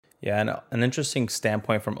Yeah, and an interesting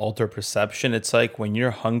standpoint from alter perception. It's like when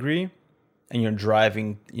you're hungry and you're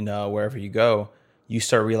driving, wherever you go, you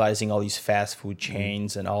start realizing all these fast food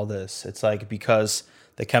chains and all this. It's like because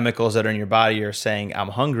the chemicals that are in your body are saying, I'm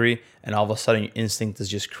hungry, and all of a sudden your instinct is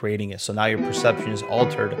just creating it. So now your perception is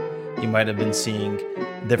altered. You might have been seeing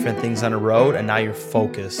different things on the road, and now your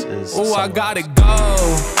focus is. Oh, I somewhere gotta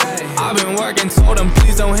else. go. I've been working, told them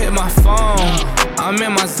please don't hit my phone. I'm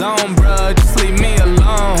in my zone, bruh, just leave me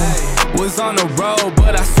alone. Was on the road,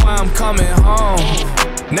 but I swear I'm coming home.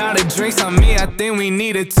 Now the drinks on me, I think we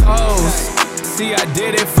need a toast. See, I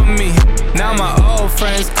did it for me. Now my old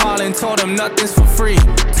friends calling, told them nothing's for free.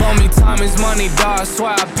 Told me time is money, dog,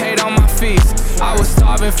 swear I paid all my fees. I was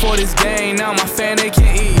starving for this game, now my fan, they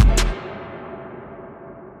can eat.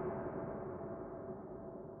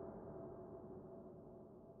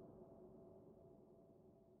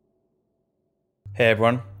 Hey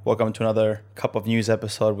everyone, welcome to another Cup of News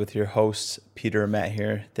episode with your hosts, Peter and Matt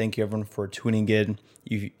here. Thank you everyone for tuning in.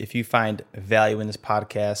 If you find value in this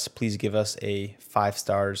podcast, please give us a 5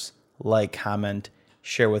 stars, like, comment,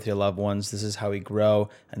 share with your loved ones. This is how we grow,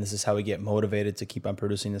 and this is how we get motivated to keep on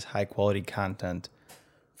producing this high quality content.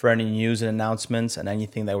 For any news and announcements and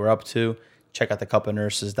anything that we're up to, check out the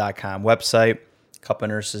cupofnurses.com website,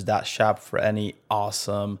 cupofnurses.shop for any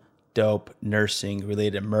awesome dope nursing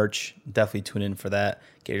related merch. Definitely tune in for that.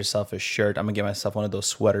 Get yourself a shirt. I'm gonna get myself one of those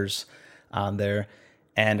sweaters on there.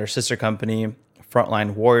 And our sister company,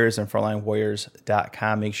 Frontline Warriors, and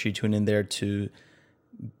frontlinewarriors.com. Make sure you tune in there to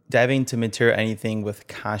dive into material, anything with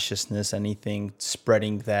consciousness, anything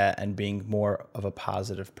spreading that and being more of a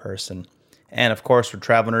positive person. And of course, for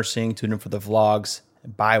travel nursing, tune in for the vlogs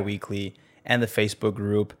bi-weekly and the Facebook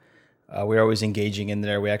group. We're always engaging in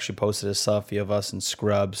there. We actually posted a selfie of us in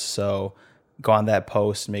scrubs. So go on that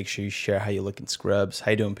post and make sure you share how you look in scrubs.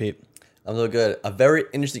 How you doing, Pete? I'm doing good. A very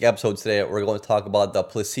interesting episode today. We're going to talk about the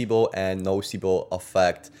placebo and nocebo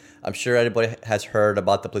effect. I'm sure everybody has heard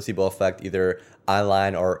about the placebo effect either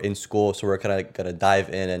online or in school. So we're kind of going to dive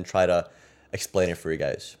in and try to explain it for you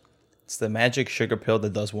guys. It's the magic sugar pill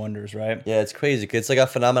that does wonders, right? Yeah, it's crazy. It's like a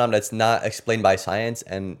phenomenon that's not explained by science,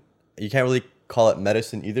 and you can't really call it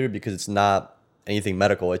medicine either because it's not anything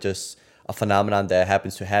medical. It's just a phenomenon that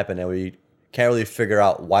happens to happen, and we can't really figure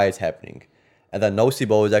out why it's happening. And then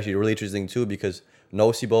nocebo is actually really interesting too, because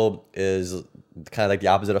nocebo is kind of like the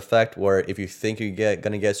opposite effect, where if you think you're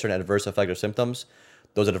gonna get certain adverse effects or symptoms,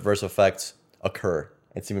 those adverse effects occur.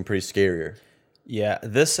 It's even pretty scarier. Yeah,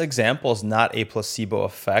 this example is not a placebo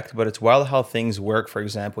effect, but it's wild how things work. For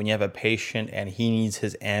example, when you have a patient and he needs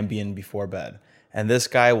his Ambien before bed, and this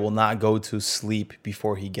guy will not go to sleep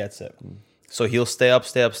before he gets it. So he'll stay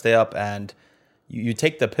up, and you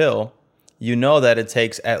take the pill. You know that it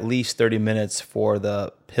takes at least 30 minutes for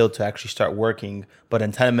the pill to actually start working, but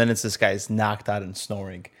in 10 minutes, this guy is knocked out and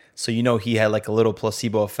snoring. So you know he had like a little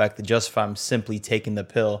placebo effect just from simply taking the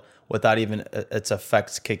pill without even its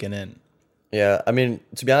effects kicking in. Yeah, I mean,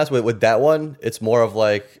 to be honest with that one, it's more of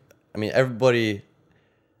like, I mean, everybody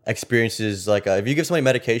experiences like, if you give somebody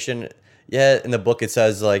medication, yeah, in the book it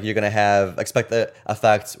says like you're gonna have expected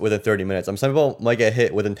effects within 30 minutes. Some people might get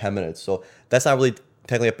hit within 10 minutes, so that's not really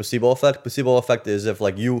technically a placebo effect. Placebo effect is if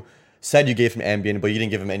like you said you gave him Ambien, but you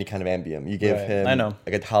didn't give him any kind of Ambien. You gave him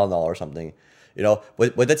like a Tylenol or something,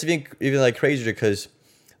 But that's even like crazier because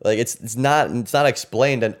like it's not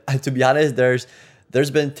explained. And to be honest,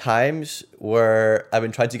 there's been times where I've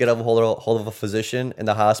been trying to get a hold of a physician in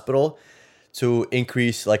the hospital to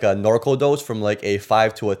increase like a Norco dose from like a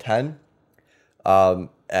 5 to a 10.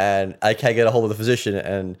 And I can't get a hold of the physician,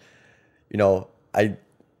 and I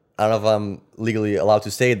don't know if I'm legally allowed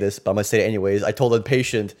to say this, but I'm gonna say it anyways. I told the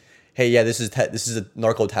patient, "Hey, yeah, this is a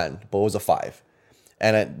Norco 10, but it was a 5,"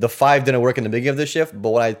 and the 5 didn't work in the beginning of the shift. But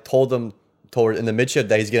when I told him toward in the mid shift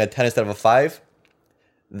that he's getting a 10 instead of a 5,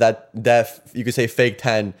 that you could say fake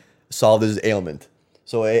 10 solved his ailment.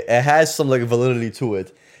 So it has some like validity to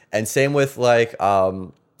it, and same with like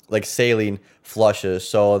saline flushes.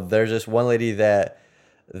 So there's this one lady that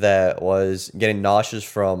was getting nauseous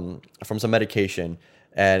from some medication,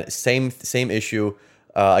 and same issue.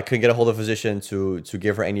 I couldn't get a hold of a physician to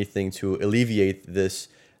give her anything to alleviate this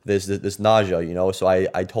nausea. So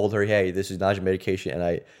I told her, hey, this is nausea medication, and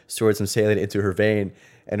I stored some saline into her vein,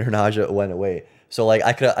 and her nausea went away. So like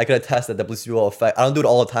I could attest that the placebo effect. I don't do it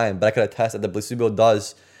all the time, but I could attest that the placebo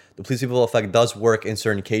effect does work in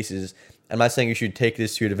certain cases. I'm not saying you should take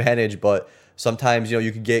this to your advantage, but sometimes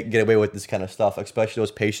you can get away with this kind of stuff, especially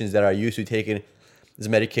those patients that are used to taking this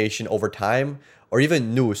medication over time or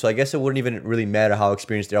even new. So I guess it wouldn't even really matter how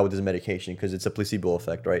experienced they are with this medication because it's a placebo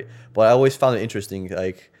effect, right? But I always found it interesting,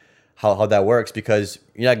 like how that works, because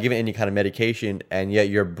you're not given any kind of medication, and yet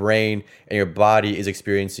your brain and your body is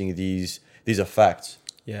experiencing these effects.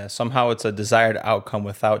 Yeah, somehow it's a desired outcome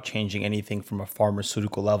without changing anything from a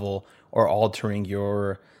pharmaceutical level or altering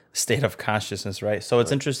your state of consciousness, right? So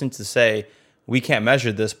it's interesting to say we can't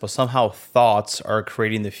measure this, but somehow thoughts are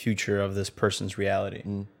creating the future of this person's reality.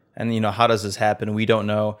 And, how does this happen? We don't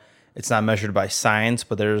know. It's not measured by science,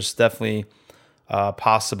 but there's definitely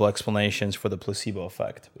possible explanations for the placebo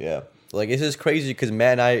effect. Yeah. Like, it's just crazy because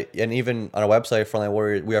Matt and I, and even on our website, Frontline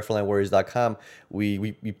Warrior, we are frontlinewarriors.com,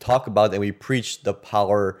 we talk about and we preach the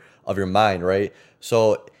power of your mind, right?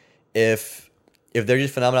 So if there's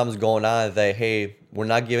just phenomenons going on that, hey, we're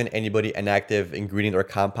not giving anybody an active ingredient or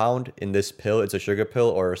compound in this pill, it's a sugar pill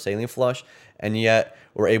or a saline flush, and yet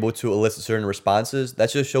we're able to elicit certain responses,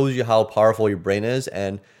 that just shows you how powerful your brain is,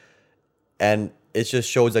 and it just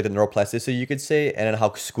shows like the neuroplasticity, you could say, and how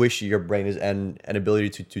squishy your brain is, and an ability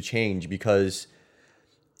to change. Because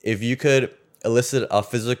if you could elicit a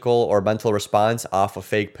physical or mental response off a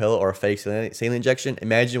fake pill or a fake saline injection,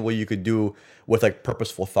 imagine what you could do with like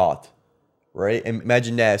purposeful thought, right? And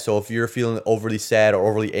imagine that. So if you're feeling overly sad or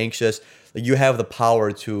overly anxious, like, you have the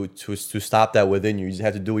power to stop that within you. You just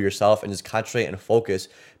have to do it yourself and just concentrate and focus,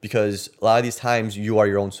 because a lot of these times you are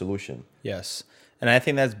your own solution. Yes. And I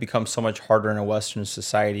think that's become so much harder in a Western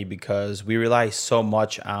society because we rely so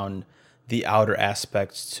much on the outer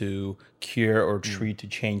aspects to cure or treat, to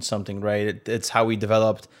change something, right? It's how we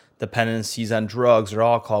developed dependencies on drugs or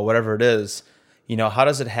alcohol, whatever it is. How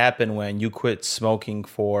does it happen when you quit smoking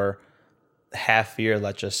for half a year,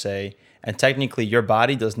 let's just say, and technically your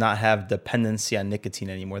body does not have dependency on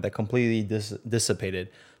nicotine anymore? That completely dissipated.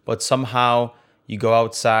 But somehow you go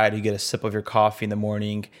outside, you get a sip of your coffee in the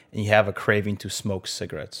morning, and you have a craving to smoke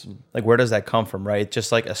cigarettes. Like, where does that come from, right?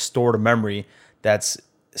 Just like a stored memory that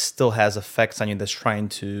still has effects on you, that's trying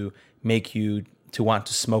to make you to want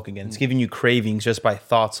to smoke again. It's giving you cravings just by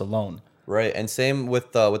thoughts alone. Right, and same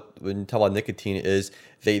with when you talk about nicotine, is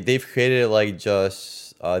they've created like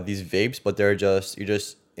just these vapes, but you're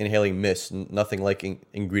just inhaling mist, nothing like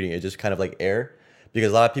ingredient. It's just kind of like air,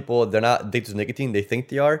 because a lot of people, they're not addicted to nicotine, they think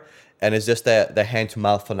they are. And it's just that the hand to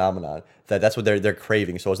mouth phenomenon, that's what they're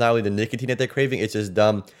craving. So it's not only the nicotine that they're craving, it's just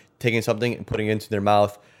them taking something and putting it into their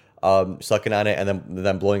mouth, sucking on it, and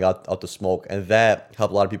then blowing out the smoke. And that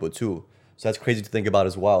helped a lot of people too. So that's crazy to think about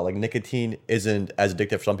as well. Like, nicotine isn't as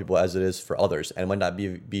addictive for some people as it is for others, and it might not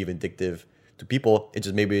be even addictive to people. It's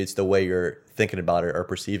just, maybe it's the way you're thinking about it or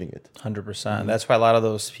perceiving it. 100%. That's why a lot of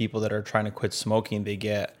those people that are trying to quit smoking, they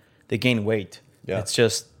gain weight. Yeah. It's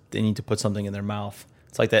just they need to put something in their mouth.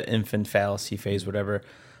 It's like that infant fallacy phase, whatever.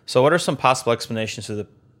 So what are some possible explanations to the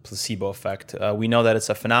placebo effect? We know that it's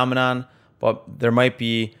a phenomenon, but there might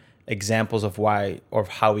be examples of why or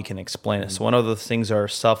how we can explain it. So one of the things are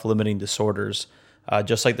self-limiting disorders.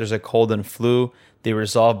 Just like there's a cold and flu, they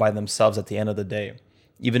resolve by themselves at the end of the day.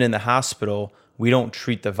 Even in the hospital, we don't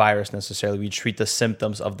treat the virus necessarily. We treat the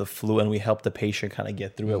symptoms of the flu, and we help the patient kind of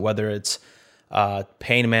get through it, whether it's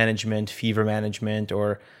pain management, fever management,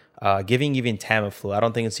 or giving even Tamiflu. I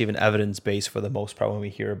don't think it's even evidence-based for the most part when we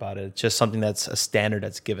hear about it. It's just something that's a standard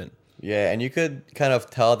that's given. Yeah, and you could kind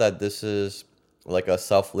of tell that this is like a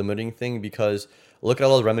self-limiting thing, because look at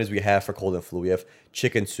all those remedies we have for cold and flu. We have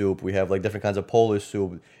chicken soup. We have like different kinds of Polish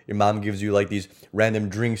soup. Your mom gives you like these random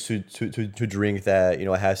drinks to drink that,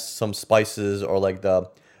 has some spices, or like the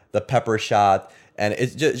pepper shot. And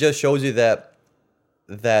it just shows you that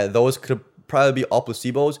those could probably be all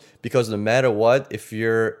placebos, because no matter what, if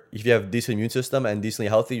you have decent immune system and decently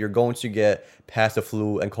healthy, you're going to get past the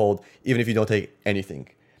flu and cold, even if you don't take anything.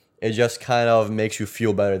 It just kind of makes you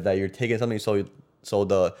feel better that you're taking something. So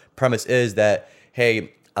the premise is that,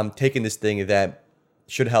 hey, I'm taking this thing that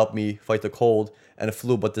should help me fight the cold and the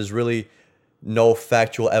flu, but there's really no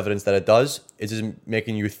factual evidence that it does. It's just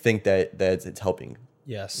making you think that it's helping.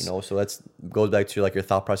 Yes. So that's goes back to like your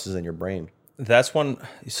thought process in your brain. That's one.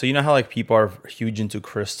 So how like people are huge into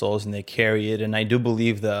crystals and they carry it, and I do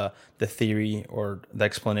believe the theory or the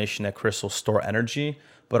explanation that crystals store energy,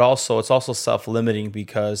 but also it's also self-limiting,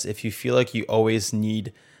 because if you feel like you always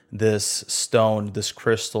need this stone, this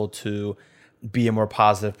crystal, to be a more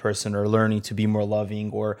positive person, or learning to be more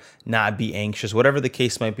loving, or not be anxious, whatever the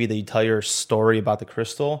case might be, that you tell your story about the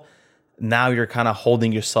crystal, now you're kind of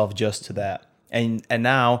holding yourself just to that. And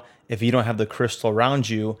now if you don't have the crystal around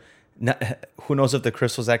you, who knows if the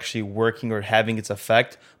crystal is actually working or having its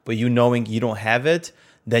effect, but knowing you don't have it,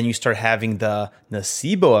 then you start having the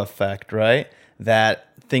nocebo effect, right? That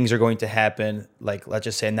things are going to happen. Like, let's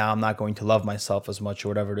just say now I'm not going to love myself as much or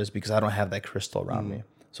whatever it is, because I don't have that crystal around me.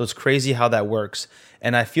 So it's crazy how that works.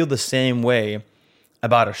 And I feel the same way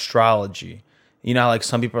about astrology. You know, like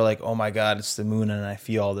some people are like, oh my God, it's the moon and I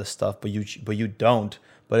feel all this stuff, but you don't.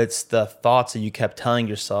 But it's the thoughts that you kept telling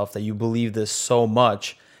yourself that you believe this so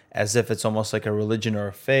much as if it's almost like a religion or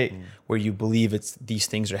a faith where you believe it's these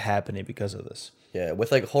things are happening because of this. Yeah,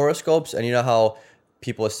 with like horoscopes, and you know how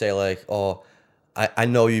people say like, oh, I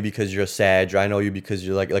know you because you're a Sag, or I know you because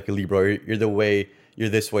you're like a Libra, or you're the way, you're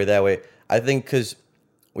this way, that way. I think because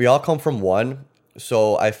we all come from one,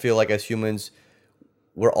 so I feel like as humans,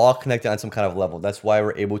 we're all connected on some kind of level. That's why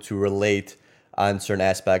we're able to relate on certain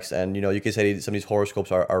aspects. And you know, you can say some of these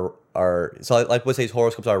horoscopes are so like let's say these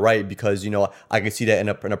horoscopes are right because, you know, I can see that in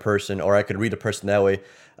a person, or I could read a person that way.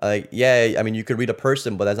 Like, yeah, I mean, you could read a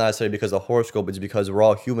person, but that's not necessarily because of the horoscope. It's because we're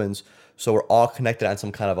all humans, so we're all connected on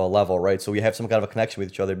some kind of a level, right? So we have some kind of a connection with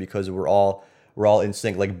each other because we're all in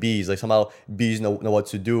sync. Like bees, like somehow bees know what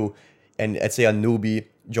to do, and let's say a newbie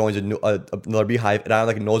joins another beehive, and I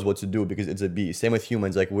like knows what to do because it's a bee. Same with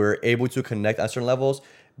humans, like we're able to connect on certain levels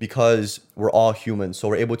because we're all humans, so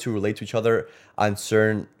we're able to relate to each other on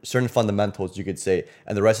certain fundamentals, you could say,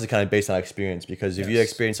 and the rest is kind of based on experience. Because if you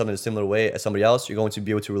experience something a similar way as somebody else, you're going to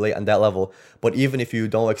be able to relate on that level. But even if you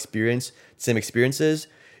don't experience the same experiences,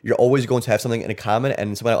 you're always going to have something in common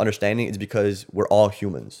and some kind of understanding. Is because we're all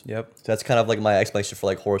humans. Yep. So that's kind of like my explanation for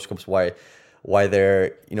like horoscopes, why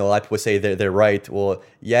they're, you know, a lot of people say they're right. Well,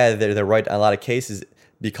 yeah, they're right in a lot of cases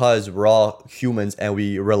because we're all humans and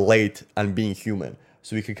we relate on being human.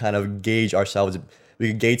 So we could kind of gauge ourselves. We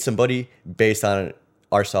could gauge somebody based on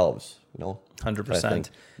ourselves, you know? 100%.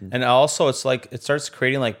 And also it's like, it starts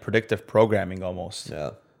creating like predictive programming almost.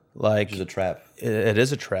 Yeah. Like Which is a trap. It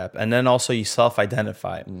is a trap. And then also you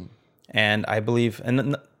self-identify. And I believe,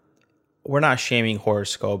 and we're not shaming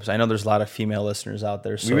horoscopes. I know there's a lot of female listeners out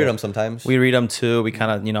there. So We read them sometimes. We read them too. We kind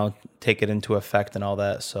of, you know, take it into effect and all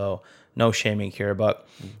that. So no shaming here. But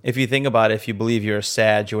if you think about it, if you believe you're a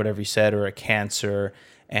Sag or whatever you said, or a Cancer,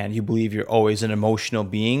 and you believe you're always an emotional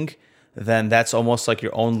being, then that's almost like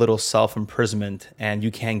your own little self-imprisonment, and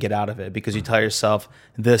you can't get out of it because you tell yourself,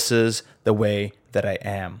 this is the way that I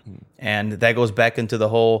am. And that goes back into the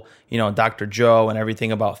whole, you know, Dr. Joe and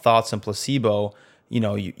everything about thoughts and placebo. You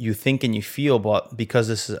know, you think and you feel, but because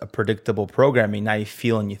this is a predictable programming, now you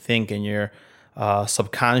feel and you think, and your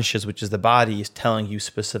subconscious, which is the body, is telling you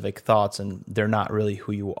specific thoughts, and they're not really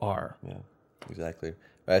who you are. Yeah, exactly.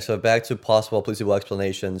 All right, so back to possible placebo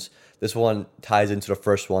explanations. This one ties into the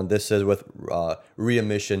first one. This is with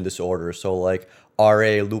reemission disorders. So like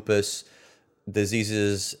RA, lupus,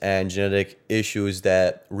 diseases and genetic issues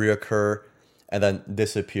that reoccur and then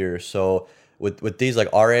disappear. So with these,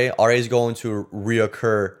 like RA is going to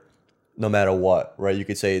reoccur no matter what, right? You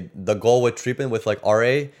could say the goal with treatment with like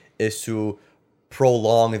RA is to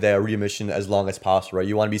prolong that remission as long as possible, right?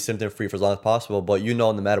 You want to be symptom free for as long as possible, but you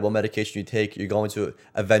know, no matter what medication you take, you're going to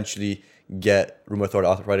eventually get rheumatoid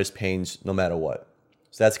arthritis pains no matter what.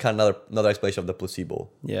 So that's kind of another explanation of the placebo.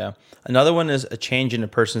 Yeah. Another one is a change in a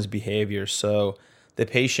person's behavior. So the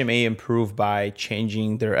patient may improve by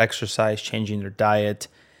changing their exercise, changing their diet,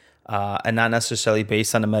 and not necessarily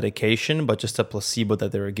based on a medication, but just a placebo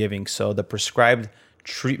that they were giving. So the prescribed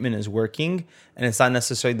treatment is working, and it's not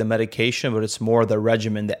necessarily the medication, but it's more the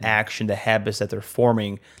regimen, the action, the habits that they're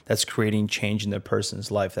forming that's creating change in the person's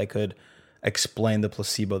life that could explain the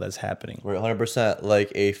placebo that's happening. Right, 100%.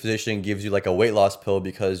 Like a physician gives you like a weight loss pill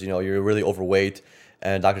because, you know, you're really overweight,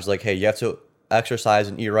 and doctor's like, hey, you have to exercise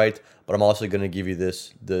and eat right, but I'm also going to give you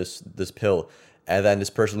this pill. And then this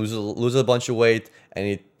person loses a bunch of weight, and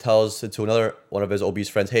he tells it to another one of his obese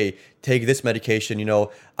friends, hey, take this medication. You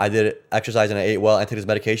know, I did exercise and I ate well. I take this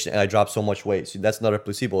medication and I dropped so much weight. So that's another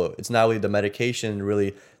placebo. It's not really the medication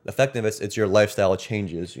really effective. It's your lifestyle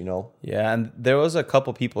changes, you know? Yeah, and there was a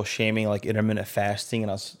couple people shaming like intermittent fasting,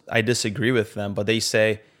 and I disagree with them, but they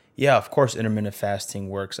say, yeah, of course intermittent fasting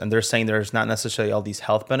works. And they're saying there's not necessarily all these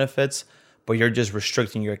health benefits, but you're just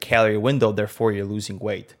restricting your calorie window, therefore you're losing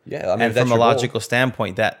weight. Yeah, I mean, and from a logical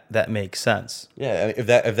standpoint, that makes sense. Yeah, I mean,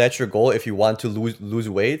 if that's your goal, if you want to lose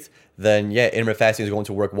weight, then yeah, intermittent fasting is going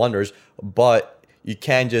to work wonders. But you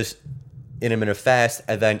can't just intermittent fast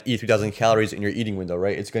and then eat 3,000 calories in your eating window,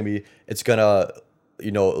 right? It's gonna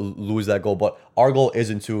you know, lose that goal. But our goal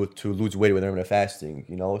isn't to lose weight with intermittent fasting,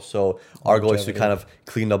 you know. So our goal is to kind of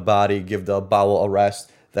clean the body, give the bowel a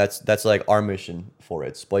rest. That's like our mission for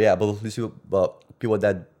it. But yeah, but people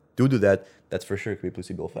that do that, that's for sure could be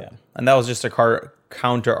placebo effect. Yeah. And that was just a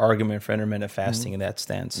counter argument for intermittent fasting in that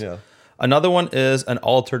stance. Yeah. Another one is an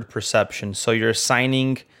altered perception. So you're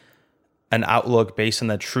assigning an outlook based on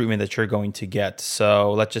the treatment that you're going to get.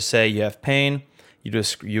 So let's just say you have pain.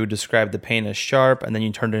 You describe the pain as sharp, and then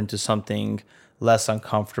you turn it into something less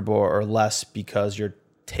uncomfortable or less because you're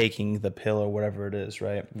taking the pill or whatever it is,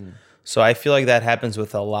 right? So I feel like that happens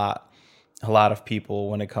with a lot of people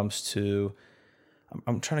when it comes to,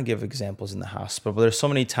 I'm trying to give examples in the hospital, but there's so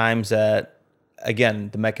many times that, again,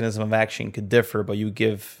 the mechanism of action could differ, but you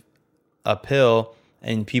give a pill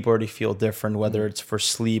and people already feel different, whether it's for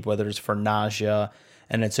sleep, whether it's for nausea.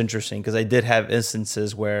 And it's interesting because I did have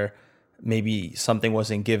instances where maybe something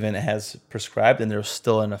wasn't given as prescribed and there's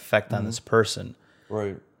still an effect on this person.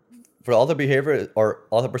 Right. For all the behavior or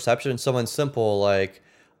all the perception, someone simple like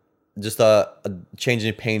just a change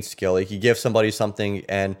in pain scale. Like you give somebody something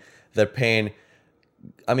and their pain,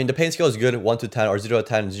 I mean, the pain scale is good, 1 to 10 or 0 to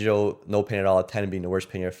 10, 0, no pain at all, 10 being the worst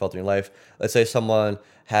pain you've felt in your life. Let's say someone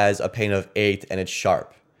has a pain of 8 and it's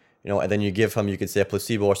sharp, and then you give them, you could say a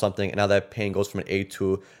placebo or something, and now that pain goes from an 8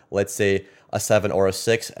 to, let's say, a 7 or a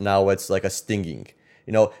 6, and now it's like a stinging.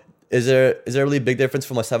 Is there a really big difference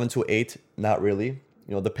from a 7 to 8? Not really.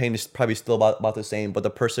 The pain is probably still about the same, but the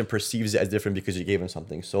person perceives it as different because you gave them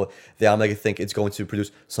something. So they automatically think it's going to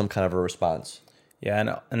produce some kind of a response. Yeah,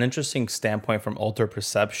 and an interesting standpoint from alter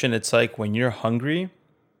perception, it's like when you're hungry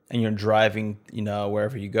and you're driving,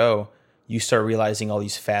 wherever you go, you start realizing all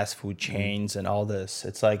these fast food chains and all this.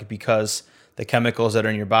 It's like because the chemicals that are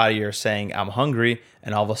in your body are saying, I'm hungry,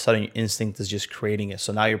 and all of a sudden your instinct is just creating it.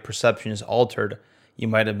 So now your perception is altered. You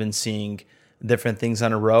might have been seeing different things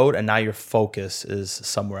on the road, and now your focus is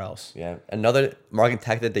somewhere else. Yeah. Another marketing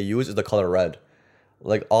tactic that they use is the color red.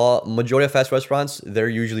 Like majority of fast restaurants, they're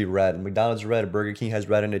usually red. McDonald's red, Burger King has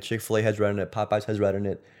red in it, Chick-fil-A has red in it, Popeyes has red in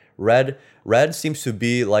it. Red seems to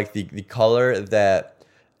be like the color that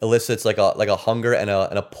elicits like a hunger and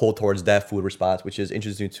a pull towards that food response, which is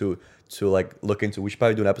interesting to like look into. We should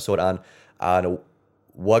probably do an episode on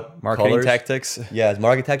what marketing colors, tactics. Yeah, it's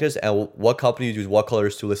marketing tactics and what companies use what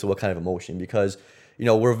colors to elicit what kind of emotion, because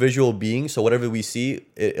we're visual beings, so whatever we see,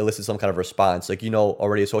 it elicits some kind of response. Like,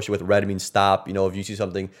 already associated with red means stop. If you see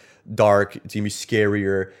something dark, it's gonna be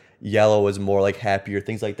scarier. Yellow is more like happier,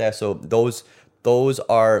 things like that. So those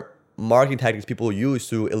are marketing tactics people use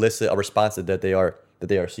to elicit a response that they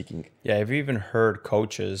are seeking. Yeah, have you even heard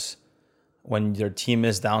coaches when their team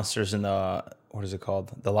is downstairs in the, what is it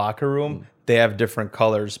called, the locker room? They have different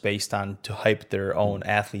colors based on to hype their own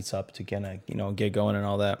athletes up to get going and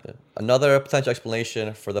all that. Another potential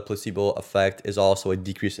explanation for the placebo effect is also a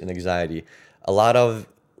decrease in anxiety. A lot of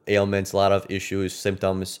ailments, a lot of issues,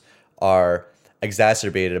 symptoms are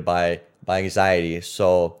exacerbated by anxiety.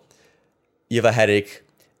 So you have a headache.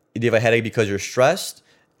 Do you have a headache because you're stressed?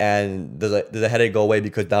 And does the headache go away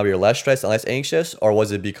because now you're less stressed and less anxious? Or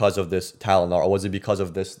was it because of this Tylenol? Or was it because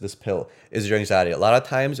of this pill? Is it your anxiety? A lot of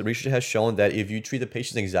times, research has shown that if you treat the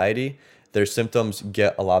patient's anxiety, their symptoms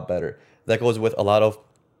get a lot better. That goes with a lot of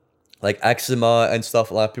like eczema and stuff.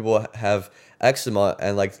 A lot of people have eczema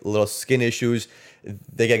and like little skin issues.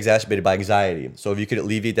 They get exacerbated by anxiety. So if you could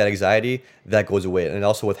alleviate that anxiety, that goes away. And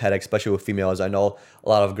also with headaches, especially with females, I know a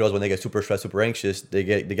lot of girls, when they get super stressed, super anxious, they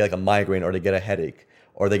get like a migraine or they get a headache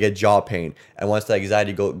or they get jaw pain. And once that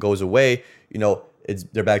anxiety goes away,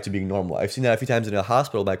 they're back to being normal. I've seen that a few times in a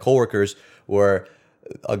hospital, my coworkers, where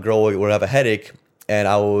a girl would have a headache and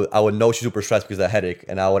I would know she's super stressed because of that headache.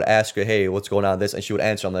 And I would ask her, hey, what's going on with this? And she would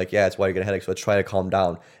answer, I'm like, yeah, it's why you get a headache. So I try to calm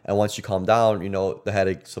down. And once you calm down, the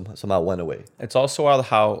headache somehow went away. It's also wild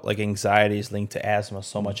how like anxiety is linked to asthma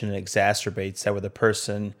so much, and it exacerbates that where the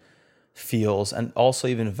person feels, and also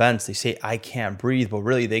even vents. They say, I can't breathe, but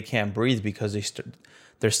really they can't breathe because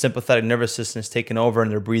their sympathetic nervous system is taken over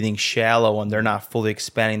and they're breathing shallow and they're not fully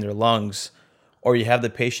expanding their lungs. Or you have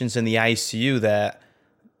the patients in the ICU that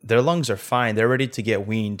their lungs are fine. They're ready to get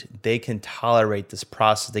weaned. They can tolerate this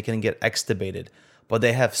process. They can get extubated, but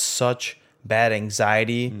they have such bad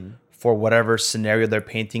anxiety for whatever scenario they're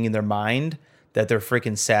painting in their mind that their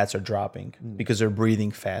freaking sats are dropping because they're breathing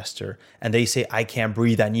faster. And they say, I can't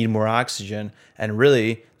breathe, I need more oxygen. And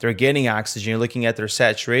really, they're getting oxygen. You're looking at their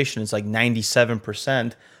saturation, it's like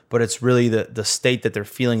 97%, but it's really the state that they're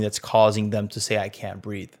feeling that's causing them to say, I can't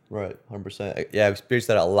breathe. Right, 100%. Yeah, I've experienced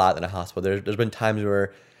that a lot in a hospital. There's been times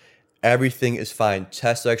where everything is fine.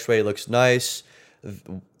 Chest x-ray looks nice.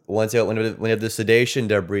 When they have the sedation,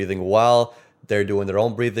 they're breathing well. They're doing their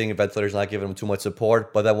own breathing. Ventilator's not giving them too much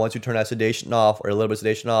support. But then once you turn that sedation off or a little bit of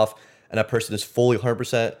sedation off, and that person is fully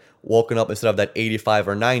 100% woken up instead of that 85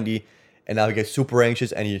 or 90, and now he gets super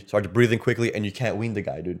anxious and he starts breathing quickly, and you can't wean the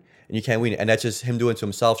guy, dude. And you can't wean it. And that's just him doing it to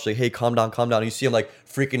himself. She's like, hey, calm down. And you see him like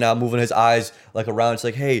freaking out, moving his eyes like around. It's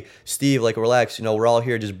like, hey, Steve, like relax. We're all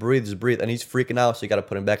here. Just breathe. And he's freaking out. So you got to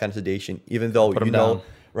put him back on sedation, even though down.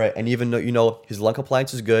 Right. And even though his lung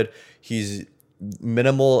compliance is good, he's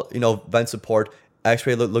minimal, vent support.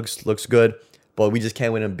 X-ray looks good, but we just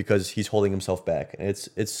can't win him because he's holding himself back. And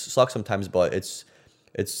it sucks sometimes, but it's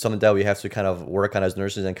something that we have to kind of work on as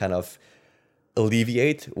nurses and kind of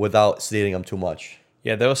alleviate without sedating them too much.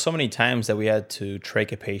 Yeah, there was so many times that we had to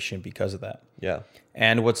trach a patient because of that. Yeah.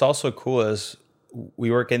 And what's also cool is we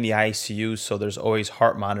work in the ICU, so there's always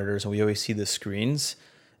heart monitors and we always see the screens.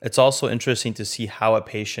 It's also interesting to see how a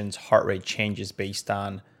patient's heart rate changes based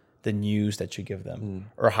on the news that you give them,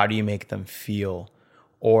 or how do you make them feel.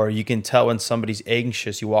 Or you can tell when somebody's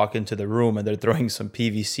anxious, you walk into the room and they're throwing some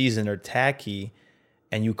PVCs in their tacky,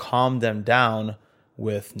 and you calm them down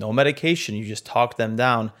with no medication. You just talk them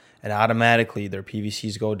down, and automatically their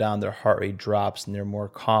PVCs go down, their heart rate drops, and they're more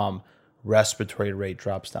calm. Respiratory rate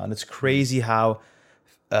drops down. It's crazy how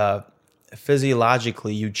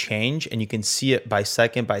physiologically you change, and you can see it by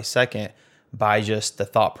second by just the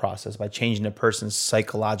thought process, by changing a person's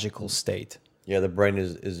psychological state. Yeah, the brain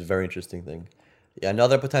is a very interesting thing. Yeah,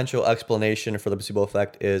 another potential explanation for the placebo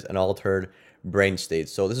effect is an altered brain state.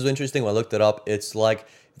 So this is interesting. When I looked it up, it's like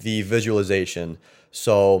the visualization.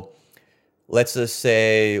 So let's just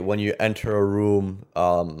say when you enter a room,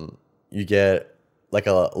 you get like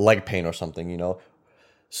a leg pain or something, you know.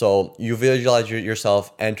 So you visualize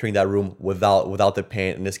yourself entering that room without the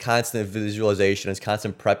pain, and this constant visualization, this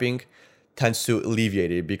constant prepping tends to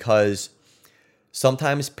alleviate it, because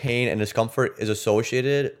sometimes pain and discomfort is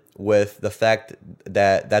associated with the fact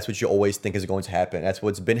that that's what you always think is going to happen. That's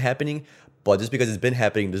what's been happening, but just because it's been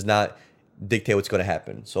happening does not dictate what's going to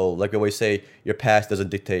happen. So like we always say, your past doesn't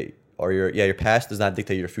dictate, or your past does not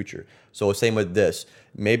dictate your future. So same with this.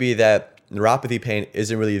 Maybe that neuropathy pain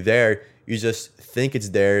isn't really there. You just think it's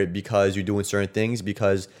there because you're doing certain things,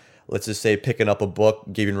 because let's just say picking up a book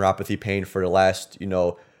gave you neuropathy pain for the last,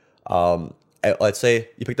 let's say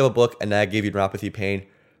you picked up a book and that gave you neuropathy pain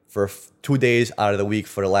for 2 days out of the week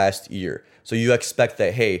for the last year. So you expect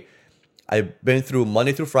that, hey, I've been through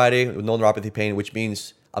Monday through Friday with no neuropathy pain, which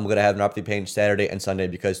means I'm going to have neuropathy pain Saturday and Sunday,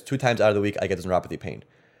 because 2 times out of the week I get this neuropathy pain.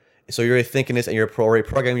 So you're thinking this, and you're already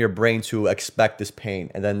programming your brain to expect this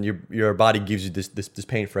pain, and then your body gives you this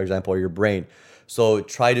pain, for example, or your brain. So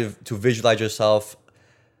try to visualize yourself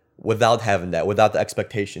without having that, without the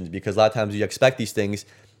expectations, because a lot of times we expect these things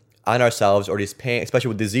on ourselves, or this pain, especially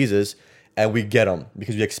with diseases, and we get them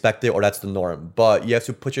because we expect it, or that's the norm. But you have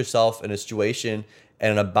to put yourself in a situation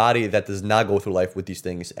and in a body that does not go through life with these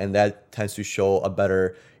things, and that tends to show a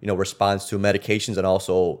better, response to medications and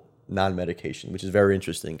also non-medication, which is very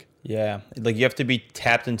interesting. Yeah, like you have to be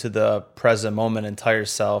tapped into the present moment and tell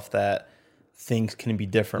yourself that things can be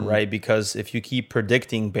different, right? Because if you keep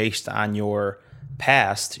predicting based on your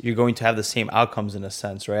past, you're going to have the same outcomes in a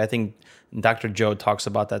sense, right? I think Dr. Joe talks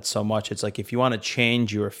about that so much. It's like if you want to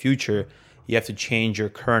change your future, you have to change your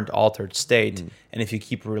current altered state. And if you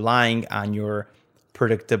keep relying on your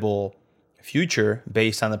predictable future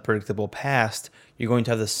based on the predictable past, you're going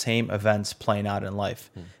to have the same events playing out in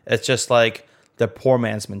life. It's just like the poor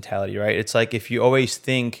man's mentality, right? It's like if you always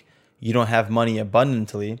think you don't have money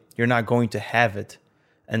abundantly, you're not going to have it.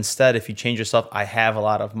 Instead, if you change yourself, I have a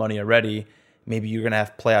lot of money already, maybe you're going to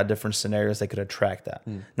have to play out different scenarios that could attract that.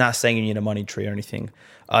 Not saying you need a money tree or anything.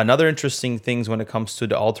 Another interesting things when it comes to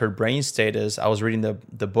the altered brain state is I was reading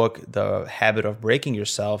the book, The Habit of Breaking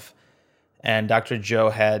Yourself, and Dr. Joe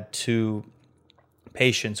had 2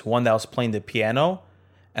 patients, one that was playing the piano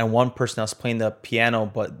and one person that was playing the piano,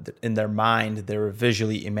 but in their mind, they were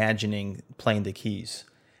visually imagining playing the keys.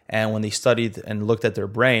 And when they studied and looked at their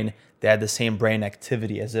brain, they had the same brain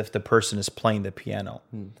activity as if the person is playing the piano.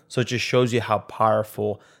 So it just shows you how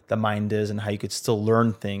powerful the mind is and how you could still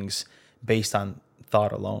learn things based on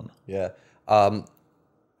thought alone. Yeah.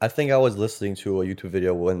 I think I was listening to a YouTube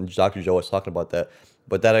video when Dr. Joe was talking about that.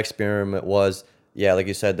 But that experiment was, like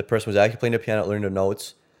you said, the person was actually playing the piano, learning the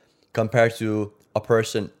notes, compared to a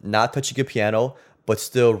person not touching a piano, but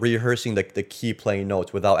still rehearsing the key playing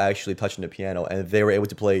notes without actually touching the piano. And they were able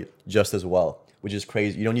to play just as well, which is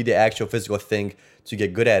crazy. You don't need the actual physical thing to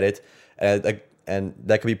get good at it. And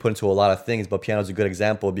that could be put into a lot of things, but piano is a good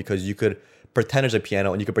example because you could pretend there's a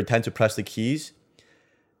piano and you could pretend to press the keys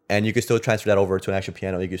and you could still transfer that over to an actual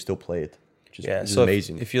piano. You could still play it, which is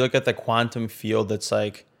amazing. If you look at the quantum field, it's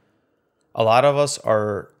like a lot of us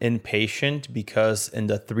are impatient because in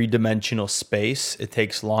the 3-dimensional space, it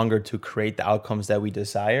takes longer to create the outcomes that we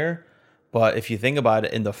desire. But if you think about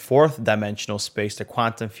it, in the 4th dimensional space, the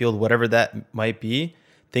quantum field, whatever that might be,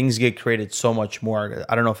 things get created so much more.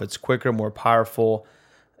 I don't know if it's quicker, more powerful.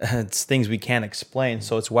 It's things we can't explain.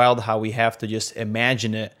 So it's wild how we have to just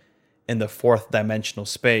imagine it in the 4th dimensional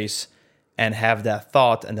space and have that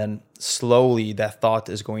thought, and then slowly that thought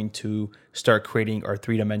is going to start creating our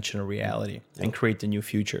 3-dimensional reality and create the new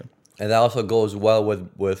future. And that also goes well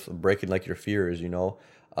with breaking like your fears, you know.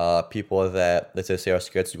 People that, let's say are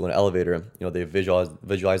scared to go in an elevator, you know, they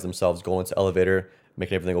visualize themselves going into the elevator,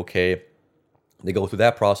 making everything okay. They go through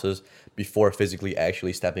that process before physically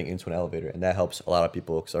actually stepping into an elevator. And that helps a lot of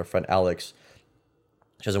people, because our friend Alex,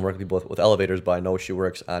 she doesn't work with people with elevators, but I know she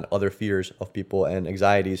works on other fears of people and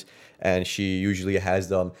anxieties. And she usually has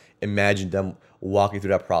them imagine them walking through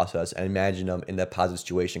that process and imagine them in that positive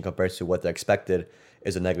situation compared to what they expected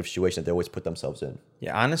is a negative situation that they always put themselves in.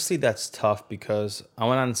 Yeah, honestly, that's tough, because I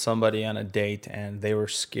went on somebody on a date and they were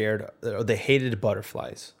scared, or they hated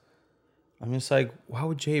butterflies. I'm just like, why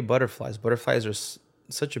would you hate butterflies? Butterflies are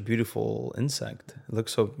such a beautiful insect. It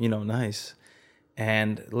looks so, nice.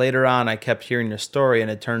 And later on, I kept hearing the story, and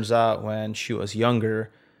it turns out when she was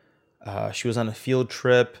younger, she was on a field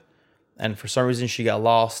trip, and for some reason she got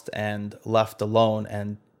lost and left alone.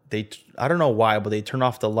 And I don't know why, but they turned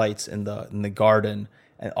off the lights in the garden,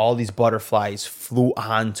 and all these butterflies flew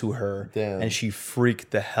onto her. Damn. And she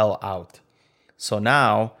freaked the hell out. So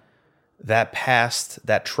now that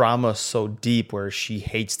trauma is so deep, where she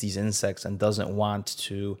hates these insects and doesn't want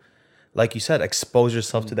to, like you said, expose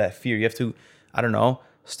yourself to that fear. You have to, I don't know,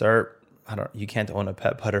 you can't own a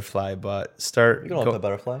pet butterfly, but You can own a pet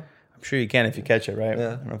butterfly. I'm sure you can if you catch it, right? Yeah.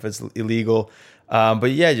 I don't know if it's illegal.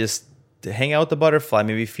 But yeah, just to hang out with the butterfly,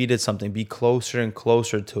 maybe feed it something, be closer and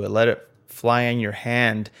closer to it, let it fly on your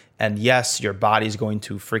hand. And yes, your body's going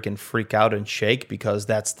to freaking freak out and shake, because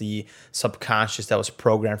that's the subconscious that was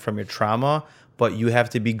programmed from your trauma. But you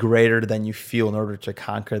have to be greater than you feel in order to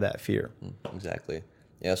conquer that fear. Exactly.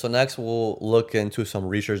 Yeah. So next we'll look into some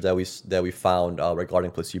research that we found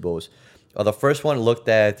regarding placebos. The first one looked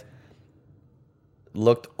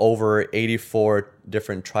over 84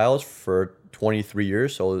 different trials for 23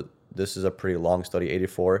 years. So this is a pretty long study,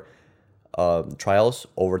 84 trials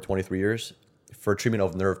over 23 years for treatment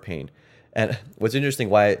of nerve pain. And what's interesting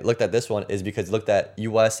why I looked at this one is because it looked at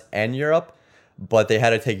US and Europe, but they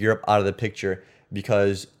had to take Europe out of the picture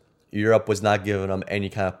because Europe was not giving them any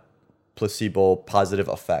kind of placebo positive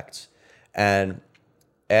effects. And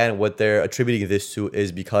what they're attributing this to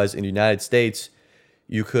is because in the United States,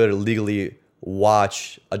 you could legally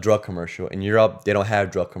watch a drug commercial. In Europe, they don't have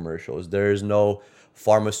drug commercials. There is no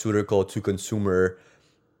pharmaceutical to consumer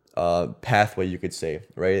pathway, you could say,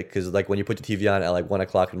 right? Because like when you put the TV on at like 1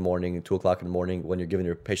 o'clock in the morning, 2 o'clock in the morning, when you're giving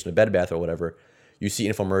your patient a bed bath or whatever, you see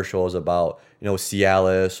infomercials about,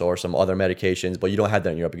 Cialis or some other medications, but you don't have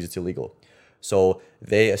that in Europe because it's illegal. So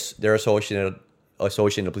they're associating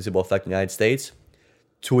a placebo effect in the United States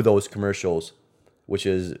to those commercials, which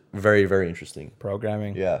is very, very interesting.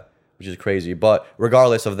 Programming. Yeah, which is crazy. But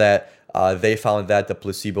regardless of that, they found that the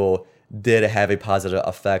placebo did have a positive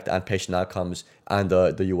effect on patient outcomes on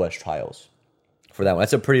the US trials for that one.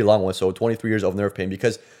 That's a pretty long one. So 23 years of nerve pain,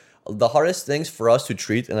 because the hardest things for us to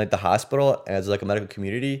treat in like the hospital as like a medical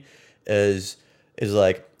community is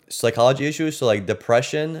like psychology issues. So like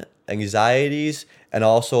depression, anxieties, and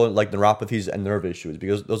also like neuropathies and nerve issues,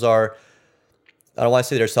 because those are, I don't want to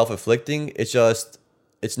say they're self-inflicting.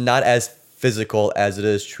 It's not as physical as it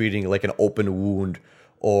is treating like an open wound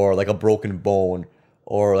or like a broken bone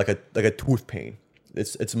or like a tooth pain.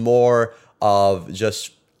 It's more of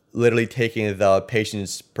just literally taking the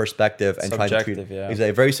patient's perspective and trying to treat it. Yeah.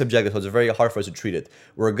 Exactly, very subjective. So it's very hard for us to treat it.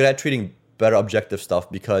 We're good at treating better objective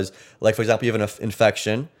stuff because, like for example, you have an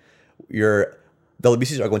infection, the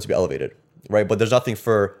LBCs are going to be elevated, right? But there's nothing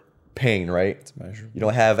for pain, right? It's measured. You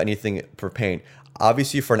don't have anything for pain.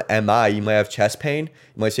 Obviously, for an MI, you might have chest pain.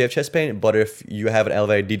 You might say you have chest pain, but if you have an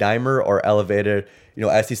elevated D-dimer or elevated,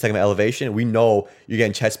 ST segment elevation, we know you're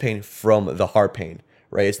getting chest pain from the heart pain,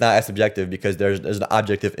 right? It's not as subjective because there's an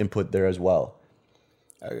objective input there as well.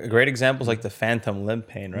 A great example is like the phantom limb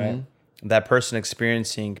pain, right? Mm-hmm. That person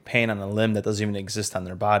experiencing pain on a limb that doesn't even exist on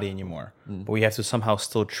their body anymore. Mm-hmm. But we have to somehow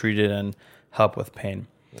still treat it and help with pain.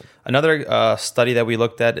 Yeah. Another study that we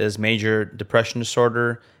looked at is major depression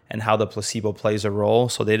disorder and how the placebo plays a role.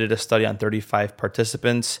 So they did a study on 35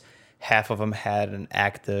 participants. Half of them had an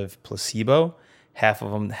active placebo. Half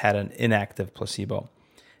of them had an inactive placebo.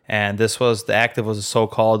 And the active was a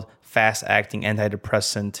so-called fast-acting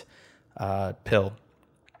antidepressant pill.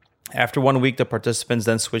 After 1 week, the participants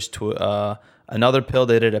then switched to another pill.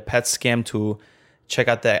 They did a PET scan to check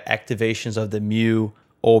out the activations of the mu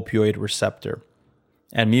opioid receptor.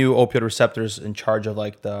 And mu opioid receptor is in charge of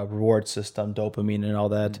like the reward system, dopamine and all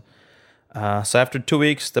that. So after 2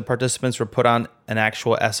 weeks, the participants were put on an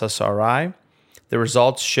actual SSRI. The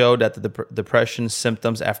results showed that the depression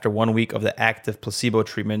symptoms after 1 week of the active placebo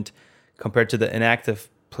treatment compared to the inactive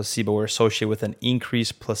placebo were associated with an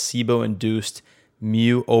increased placebo-induced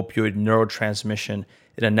mu opioid neurotransmission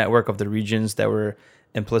in a network of the regions that were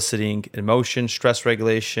implicating emotion, stress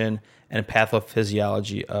regulation, and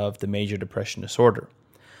pathophysiology of the major depression disorder.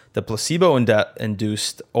 The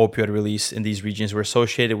placebo-induced opioid release in these regions were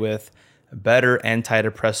associated with better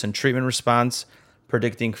antidepressant treatment response,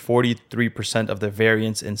 predicting 43% of the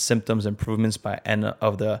variance in symptoms improvements by end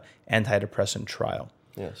of the antidepressant trial.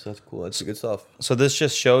 Yeah, so that's cool. That's good stuff. So this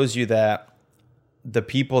just shows you that the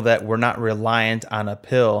people that were not reliant on a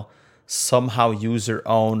pill somehow use their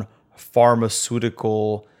own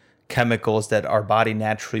pharmaceutical chemicals that our body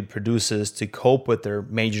naturally produces to cope with their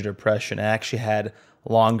major depression, and actually had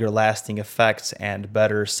longer lasting effects and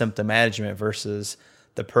better symptom management versus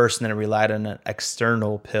the person that relied on an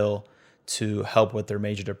external pill to help with their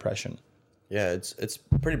major depression. Yeah, it's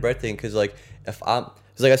pretty breathtaking because like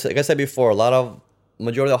like I said before,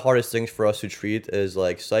 majority of the hardest things for us to treat is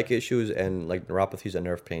like psych issues and like neuropathies and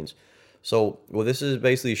nerve pains. So what this is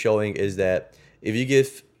basically showing is that if you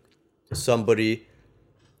give somebody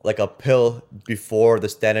like a pill before the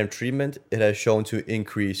standard treatment, it has shown to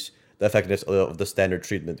increase the effectiveness of the standard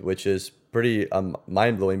treatment, which is pretty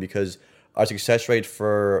mind-blowing because our success rate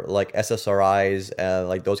for like SSRIs and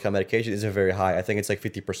like those kind of medications isn't very high. I think it's like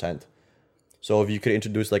 50%. So if you could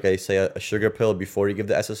introduce like a sugar pill before you give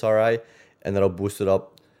the SSRI, and that'll boost it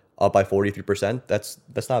up by 43%,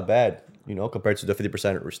 that's not bad, compared to the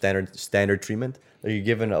 50% standard treatment. Are you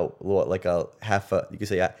given you could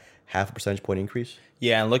say half a percentage point increase?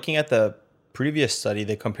 Yeah, and looking at the previous study,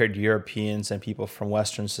 they compared Europeans and people from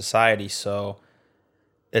Western society. So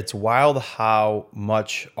it's wild how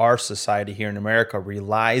much our society here in America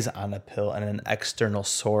relies on a pill and an external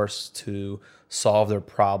source to solve their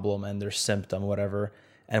problem and their symptom, whatever.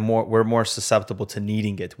 And we're more susceptible to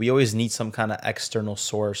needing it. We always need some kind of external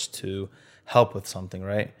source to help with something,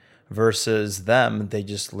 right? Versus them, they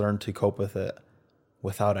just learn to cope with it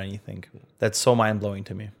without anything. That's so mind-blowing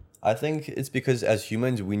to me. I think it's because as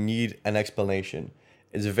humans, we need an explanation.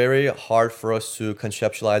 It's very hard for us to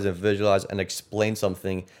conceptualize and visualize and explain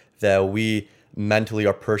something that we mentally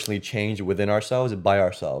or personally change within ourselves and by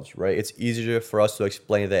ourselves, right? It's easier for us to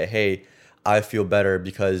explain that, hey, I feel better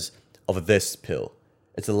because of this pill.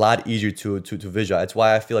 It's a lot easier to visualize. That's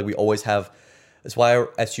why I feel like that's why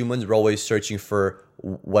as humans, we're always searching for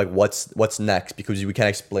like what's next, because we can't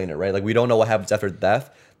explain it, right? Like we don't know what happens after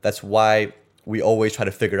death. That's why we always try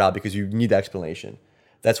to figure it out, because you need the explanation.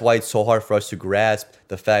 That's why it's so hard for us to grasp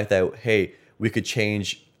the fact that, hey, we could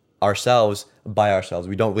change ourselves by ourselves.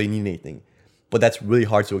 We don't really need anything. But that's really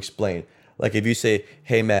hard to explain. Like if you say,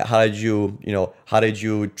 hey, Matt, how did you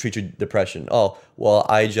treat your depression? Oh, well,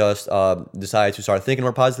 I just decided to start thinking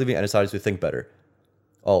more positively and decided to think better.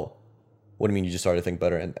 Oh, what do you mean you just started to think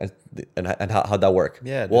better? And how'd that work?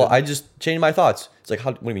 Yeah. Well, I just changed my thoughts. It's like,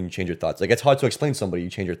 what do you mean you change your thoughts? Like it's hard to explain to somebody you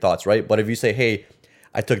change your thoughts, right? But if you say, hey,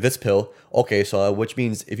 I took this pill, okay, so which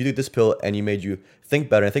means if you took this pill and you made you think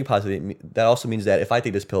better and think positively, that also means that if I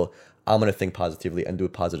take this pill, I'm going to think positively and do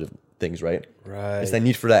positive things, right? Right. It's the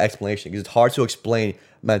need for that explanation, because it's hard to explain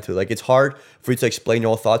mentally. Like it's hard for you to explain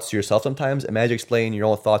your own thoughts to yourself sometimes. Imagine explaining your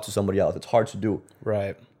own thoughts to somebody else. It's hard to do.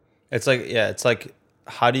 Right. It's like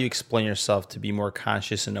how do you explain yourself to be more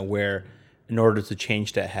conscious and aware in order to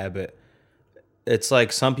change that habit? It's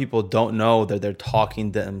like some people don't know that they're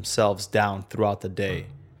talking themselves down throughout the day.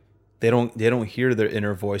 They don't hear their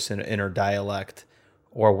inner voice and inner dialect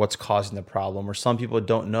or what's causing the problem. Or some people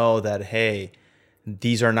don't know that, hey,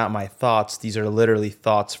 these are not my thoughts. These are literally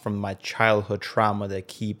thoughts from my childhood trauma that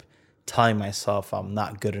keep telling myself I'm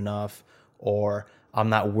not good enough or I'm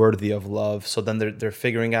not worthy of love. So then they're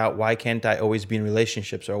figuring out, why can't I always be in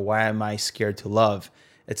relationships, or why am I scared to love?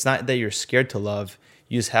 It's not that you're scared to love.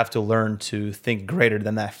 You just have to learn to think greater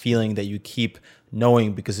than that feeling that you keep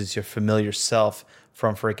knowing because it's your familiar self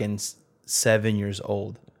from freaking 7 years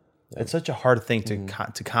old. It's such a hard thing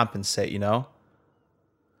to compensate,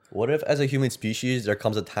 What if as a human species, there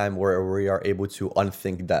comes a time where we are able to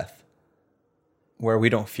unthink death? Where we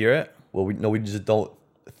don't fear it? Well, we just don't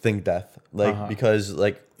think death. Because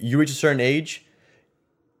like you reach a certain age,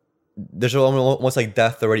 there's almost like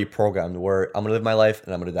death already programmed, where I'm going to live my life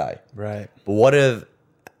and I'm going to die. Right. But what if,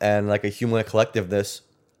 and like a human collectiveness,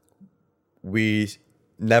 we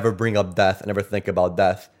never bring up death and never think about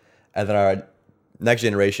death, and then our next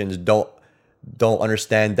generations don't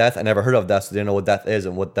understand death and never heard of death, so they don't know what death is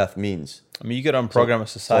and what death means. I mean, you could unprogram a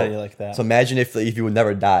society like that. So imagine if you would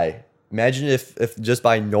never die. Imagine if just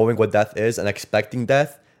by knowing what death is and expecting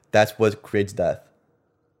death, that's what creates death.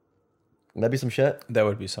 That'd be some shit. That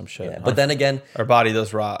would be some shit. Yeah. But then again, our body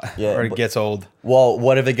does rot or it gets old. Well,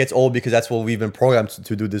 what if it gets old? Because that's what we've been programmed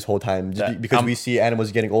to do this whole time. Because we see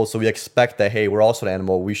animals getting old, so we expect that, hey, we're also an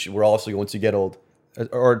animal. We're also going to get old.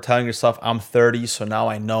 Or telling yourself, I'm 30, so now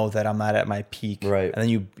I know that I'm not at my peak. Right. And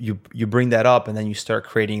then you bring that up, and then you start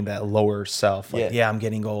creating that lower self. Like, yeah, I'm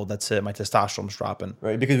getting old. That's it. My testosterone's dropping.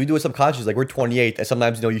 Right. Because we do it subconsciously. Like, we're 28, and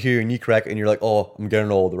sometimes, you hear your knee crack, and you're like, oh, I'm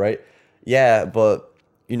getting old, right? Yeah, but...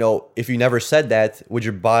 if you never said that, would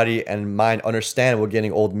your body and mind understand what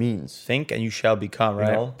getting old means? Think and you shall become,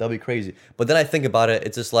 right? That'll be crazy. But then I think about it,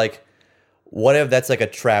 it's just like, what if that's like a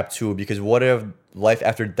trap too? Because what if life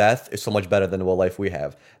after death is so much better than what life we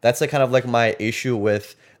have? That's like kind of like my issue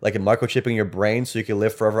with like microchipping your brain so you can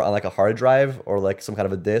live forever on like a hard drive or like some kind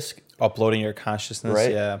of a disk. Uploading your consciousness,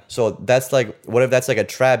 right? Yeah. So that's like, what if that's like a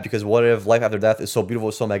trap? Because what if life after death is so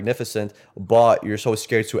beautiful, so magnificent, but you're so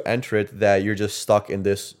scared to enter it that you're just stuck in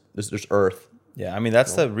this earth? Yeah, I mean,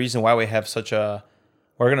 that's the reason why we have such a...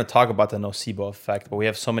 We're going to talk about the nocebo effect, but we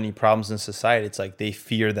have so many problems in society. It's like they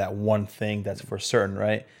fear that one thing that's for certain,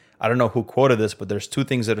 right? I don't know who quoted this, but there's two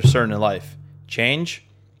things that are certain in life: change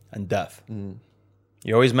and death.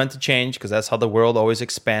 You're always meant to change because that's how the world always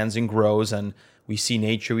expands and grows. And we see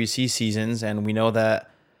nature, we see seasons, and we know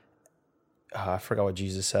that... I forgot what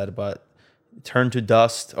Jesus said, but turn to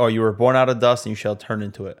dust, or you were born out of dust and you shall turn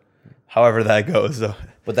into it. However that goes, though.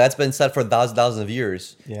 But that's been said for thousands of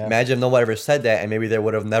years. Yeah. Imagine if no one ever said that, and maybe there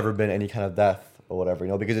would have never been any kind of death or whatever,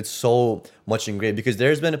 because it's so much ingrained. Because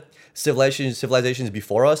there's been civilizations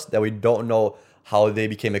before us that we don't know how they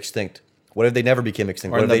became extinct. What if they never became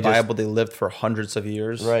extinct? Or what in if the Bible, they lived for hundreds of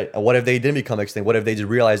years. Right. And what if they didn't become extinct? What if they just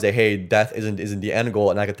realized that, hey, death isn't the end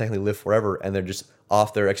goal, and I can technically live forever, and they're just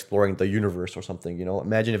off there exploring the universe or something?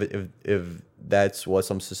 Imagine if that's what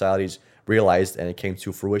some societies realized and it came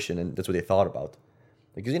to fruition, and that's what they thought about.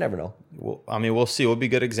 Because you never know. Well, I mean, we'll see. We'll be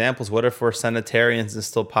good examples. What if we're sanitarians and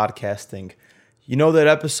still podcasting? You know that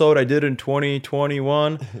episode I did in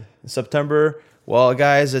 2021 in September? Well,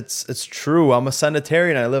 guys, it's true. I'm a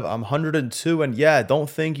sanitarian. I'm 102, and yeah, don't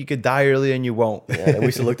think you could die early and you won't. Yeah,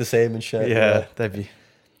 we still look the same and shit. Yeah, that'd be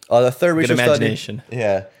the third good research imagination. Study.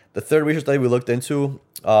 Yeah, the third research study we looked into.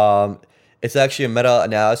 It's actually a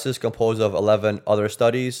meta-analysis composed of 11 other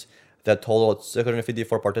studies that totaled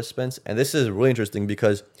 654 participants. And this is really interesting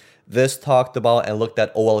because this talked about and looked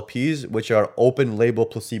at OLPs, which are open label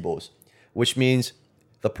placebos, which means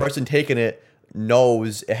the person taking it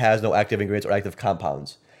knows it has no active ingredients or active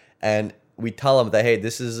compounds. And we tell them that, hey,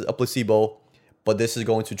 this is a placebo, but this is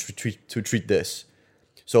going to treat this.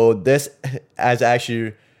 So this has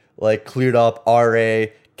actually like cleared up RA,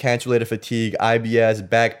 cancer-related fatigue, IBS,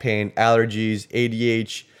 back pain, allergies,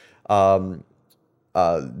 ADH,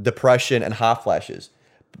 depression, and hot flashes.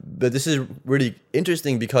 But this is really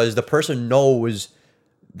interesting because the person knows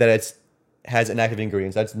that it has inactive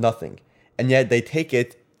ingredients. That's nothing, and yet they take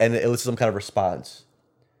it and it elicits some kind of response.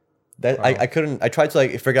 That wow. I tried to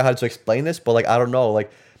like figure out how to explain this, but like I don't know. Like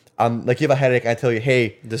like you have a headache, and I tell you,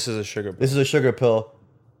 hey, this is a sugar pill. This is a sugar pill,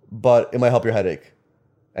 but it might help your headache,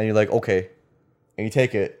 and you're like, okay, and you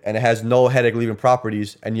take it, and it has no headache relieving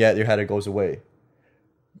properties, and yet your headache goes away.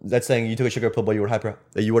 That's saying you took a sugar pill, but you weren't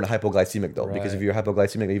hypoglycemic though, right. Because if you're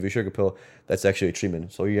hypoglycemic, they give you a sugar pill. That's actually a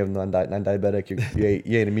treatment. So you have non-diabetic,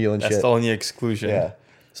 you ate a meal and that's shit. That's the only exclusion. Yeah.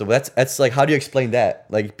 So that's like, how do you explain that?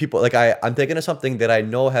 Like people, like I'm thinking of something that I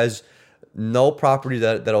know has no property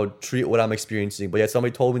that'll treat what I'm experiencing, but yet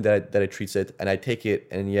somebody told me that it treats it, and I take it,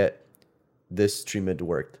 and yet this treatment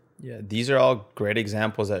worked. Yeah, these are all great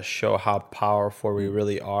examples that show how powerful we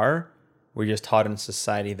really are. We're just taught in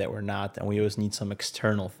society that we're not, and we always need some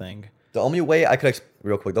external thing. The only way I could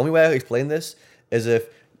real quick, the only way I could explain this is if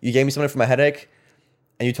you gave me something for my headache,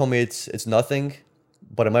 and you told me it's nothing,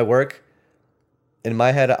 but it might work. In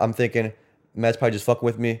my head, I'm thinking, Matt's probably just fucking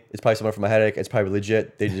with me. It's probably something for my headache. It's probably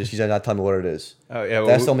legit. He's not telling me what it is. Oh yeah,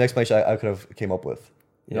 that's the only explanation I could have came up with.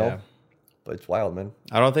 You know, but it's wild, man.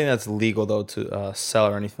 I don't think that's legal though to sell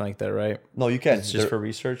or anything like that, right? No, you can. It's just for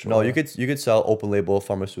research. No, you could sell open label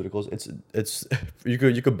pharmaceuticals. It's you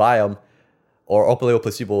could buy them, or open label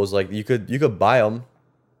placebos. Like you could buy them,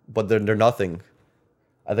 but they're nothing.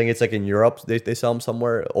 I think it's like in Europe they sell them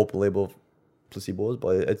somewhere, open label placebos,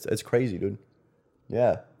 but it's crazy, dude.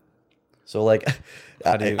 Yeah. So like,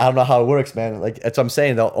 I don't know how it works, man. Like that's what I'm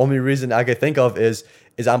saying. The only reason I could think of is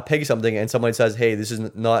I'm picking something and someone says, hey, this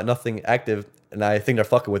is nothing active, and I think they're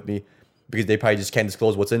fucking with me because they probably just can't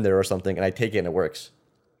disclose what's in there or something, and I take it and it works.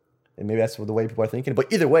 And maybe that's the way people are thinking.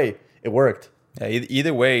 But either way, it worked. Yeah.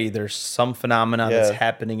 Either way, there's some phenomenon that's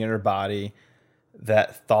happening in our body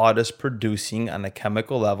that thought is producing on a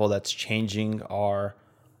chemical level that's changing our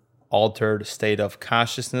altered state of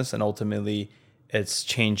consciousness, and ultimately it's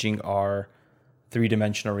changing our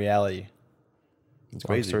three-dimensional reality. It's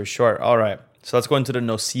Long crazy. story short. All right. So let's go into the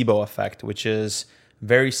nocebo effect, which is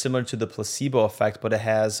very similar to the placebo effect, but it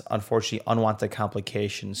has, unfortunately, unwanted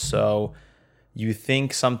complications. So you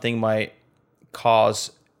think something might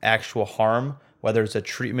cause actual harm, whether it's a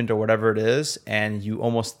treatment or whatever it is, and you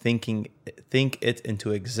almost think it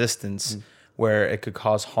into existence where it could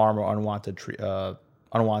cause harm or unwanted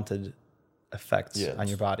effects on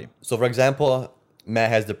your body. So for example, Matt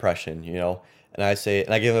has depression, and I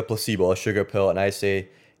give him a placebo, a sugar pill, and I say,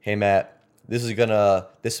 hey Matt,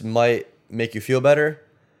 this might make you feel better,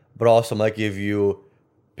 but also might give you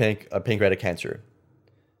pancreatic cancer.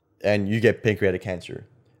 And you get pancreatic cancer.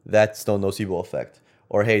 That's no nocebo effect.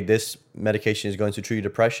 Or hey, this medication is going to treat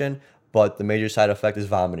depression, but the major side effect is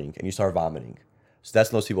vomiting, and you start vomiting. So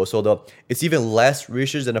that's nocebo. So it's even less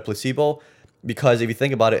research than a placebo, because if you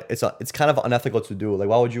think about it, it's kind of unethical to do. Like,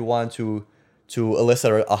 why would you want to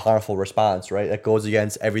elicit a harmful response, right? That goes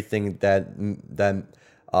against everything that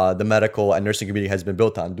the medical and nursing community has been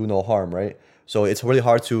built on. Do no harm, right? So it's really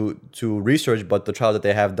hard to research, but the trial that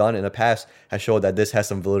they have done in the past has showed that this has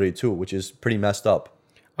some validity too, which is pretty messed up.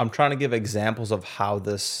 I'm trying to give examples of how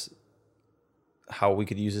we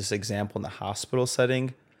could use this example in the hospital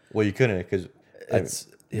setting. Well, you couldn't, because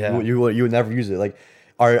Yeah. you would never use it. Like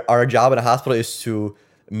our job in a hospital is to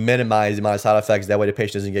minimize the amount of side effects. That way the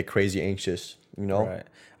patient doesn't get crazy anxious, Right.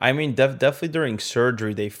 I mean, definitely during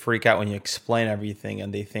surgery, they freak out when you explain everything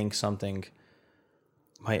and they think something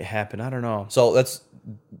might happen. I don't know. So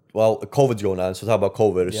COVID's going on. So talk about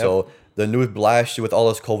COVID. Yep. So the news blasts you with all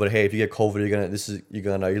this COVID. Hey, if you get COVID,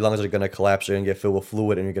 your lungs are gonna collapse. You're gonna get filled with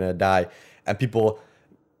fluid, and you're gonna die. And people,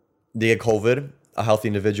 they get COVID. A healthy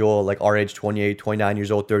individual like our age, 28, 29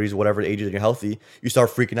 years old, 30s, whatever the age is, you're healthy. You start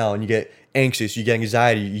freaking out, and you get anxious. You get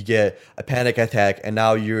anxiety. You get a panic attack, and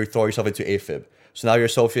now you throw yourself into AFib. So now you're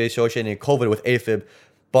associating COVID with AFib,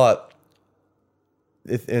 but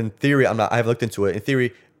in theory, I haven't looked into it. In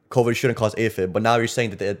theory, COVID shouldn't cause AFib, but now you're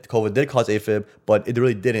saying that COVID did cause AFib, but it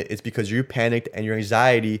really didn't. It's because you panicked and your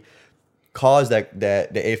anxiety caused the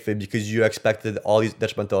AFib because you expected all these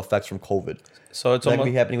detrimental effects from COVID. So it's that could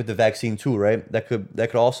almost be happening with the vaccine too, right? That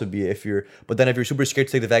could also be but then if you're super scared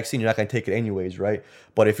to take the vaccine, you're not going to take it anyways, right?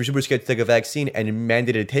 But if you're super scared to take a vaccine and you're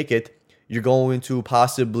mandated to take it, you're going to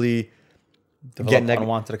possibly develop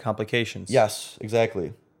unwanted complications. Yes,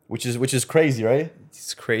 exactly. Which is crazy, right?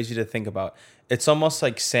 It's crazy to think about. It's almost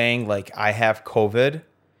like saying, like, I have COVID,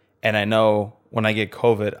 and I know when I get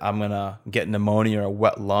COVID, I'm going to get pneumonia or a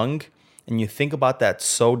wet lung. And you think about that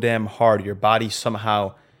so damn hard, your body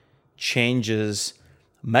somehow changes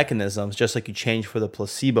mechanisms, just like you change for the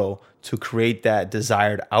placebo, to create that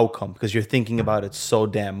desired outcome because you're thinking about it so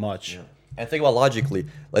damn much. Yeah. And think about logically.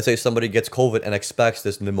 Let's say somebody gets COVID and expects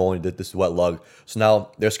this pneumonia, this wet lung. So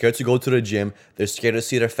now they're scared to go to the gym. They're scared to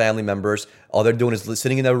see their family members. All they're doing is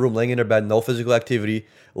sitting in their room, laying in their bed, no physical activity,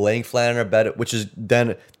 laying flat on their bed, which is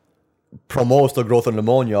then promotes the growth of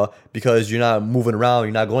pneumonia because you're not moving around,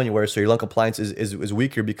 you're not going anywhere. So your lung compliance is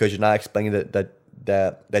weaker because you're not expanding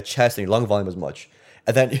that chest and your lung volume as much.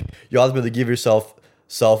 And then you ultimately give yourself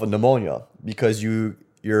a pneumonia because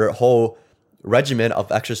your whole regimen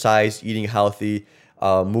of exercise, eating healthy,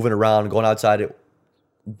 moving around, going outside,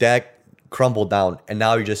 that crumbled down, and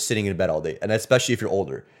now you're just sitting in bed all day. And especially if you're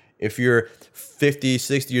older. If you're 50,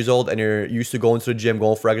 60 years old and you're used to going to the gym,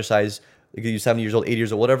 going for exercise, like you're 70 years old, 80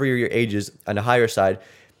 years old, whatever your age is on the higher side,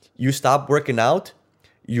 you stop working out,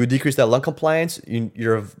 you decrease that lung compliance,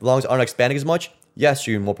 your lungs aren't expanding as much, yes,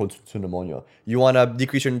 you're more prone to pneumonia. You want to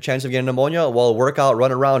decrease your chance of getting pneumonia? Well, work out,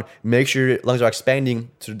 run around, make sure your lungs are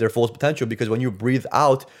expanding to their fullest potential, because when you breathe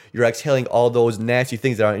out, you're exhaling all those nasty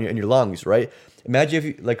things that are in your lungs, right? Imagine if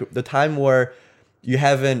you, like the time where you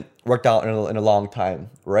haven't worked out in a long time,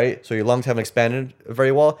 right? So your lungs haven't expanded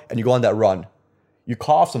very well, and you go on that run. You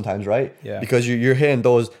cough sometimes, right? Yeah. Because you're hitting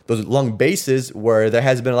those lung bases where there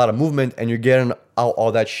has been a lot of movement, and you're getting out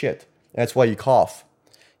all that shit. That's why you cough.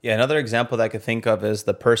 Yeah, another example that I could think of is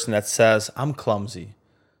the person that says, I'm clumsy.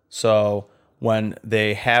 So when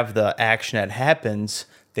they have the action that happens,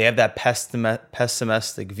 they have that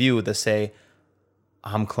pessimistic view to say,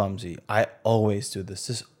 I'm clumsy. I always do this.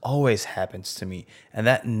 This always happens to me. And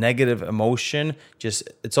that negative emotion,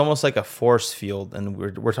 it's almost like a force field. And we're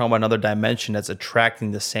talking about another dimension that's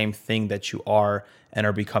attracting the same thing that you are and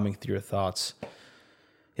are becoming through your thoughts.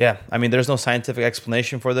 Yeah, I mean, there's no scientific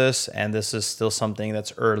explanation for this, and this is still something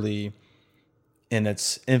that's early in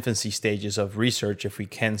its infancy stages of research if we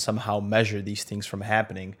can somehow measure these things from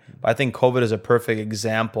happening. But I think COVID is a perfect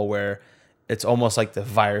example where it's almost like the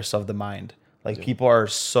virus of the mind. Like people are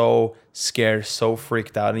so scared, so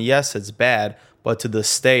freaked out. And yes, it's bad, but to the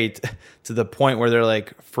state, to the point where they're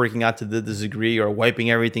like freaking out to this degree or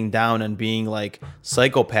wiping everything down and being like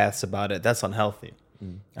psychopaths about it, that's unhealthy.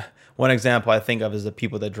 One example I think of is the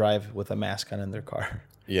people that drive with a mask on in their car.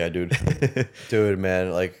 Yeah, dude. Dude,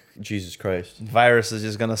 man, like, Jesus Christ. Virus is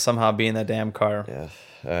just going to somehow be in that damn car.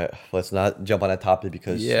 Yeah. Let's not jump on that topic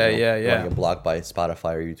because Yeah. we're gonna get blocked by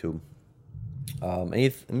Spotify or YouTube.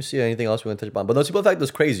 Let me see anything else we want to touch upon. But no, Super Fact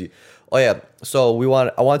was crazy. Oh yeah, so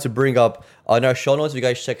I want to bring up in our show notes. If you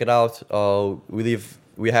guys check it out,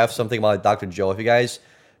 we have something about Dr. Joe. If you guys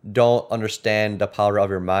don't understand the power of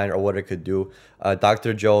your mind or what it could do,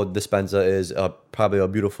 Dr. Joe Dispenza is probably a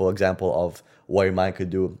beautiful example of what your mind could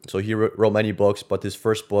do. So he wrote many books, but his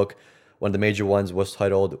first book, one of the major ones, was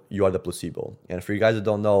titled "You Are the Placebo." And for you guys that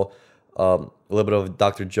don't know, a little bit of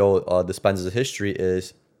Dr. Joe Dispenza's history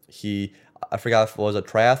is I forgot if it was a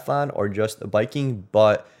triathlon or just biking,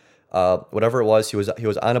 but whatever it was, he was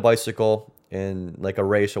on a bicycle in like a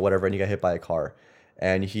race or whatever, and he got hit by a car,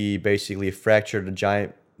 and he basically fractured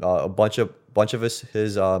a bunch of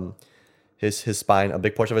his spine, a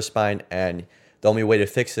big portion of his spine, and the only way to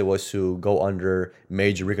fix it was to go under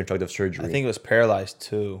major reconstructive surgery. I think it was paralyzed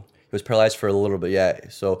too. He was paralyzed for a little bit, yeah.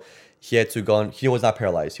 So he had to go. He was not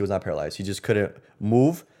paralyzed. He just couldn't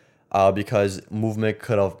move because movement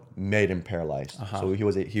could have made him paralyzed. So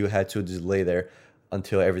he had to just lay there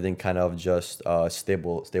until everything kind of just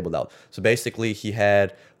stabled out. So basically, he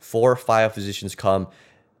had 4 or 5 physicians come,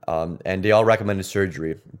 and they all recommended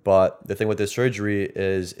surgery. But the thing with this surgery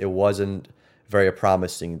is it wasn't very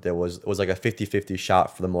promising. It was like a 50-50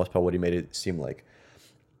 shot for the most part, what he made it seem like.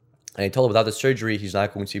 And he told him without the surgery, he's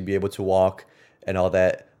not going to be able to walk and all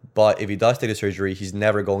that. But if he does take the surgery, he's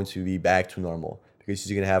never going to be back to normal because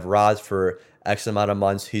he's going to have rods for X amount of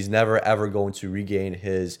months. He's never, ever going to regain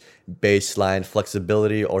his baseline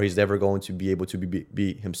flexibility, or he's never going to be able to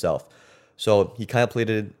be himself. So he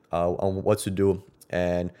contemplated on what to do.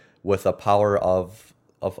 And with the power of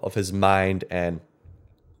his mind and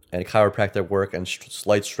chiropractic work and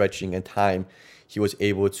slight stretching and time, he was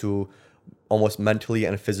able to almost mentally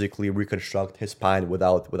and physically reconstruct his spine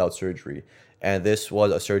without surgery. And this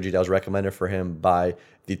was a surgery that was recommended for him by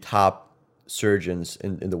the top surgeons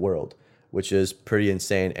in the world, which is pretty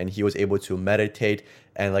insane. And he was able to meditate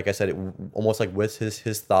and, like I said, almost like with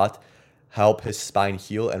his thought, help his spine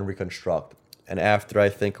heal and reconstruct. And after, I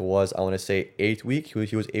think it was, I want to say 8 weeks,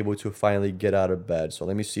 he was able to finally get out of bed. So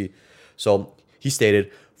let me see. So he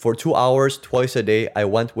stated, "For 2 hours, twice a day, I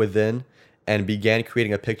went within and began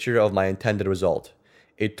creating a picture of my intended result.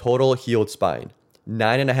 A total healed spine.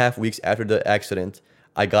 9.5 weeks after the accident,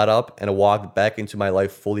 I got up and walked back into my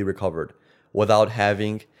life fully recovered, without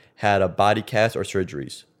having had a body cast or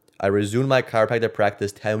surgeries. I resumed my chiropractic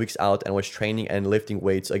practice 10 weeks out and was training and lifting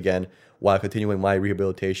weights again while continuing my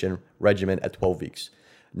rehabilitation regimen at 12 weeks.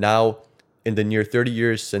 Now, in the near 30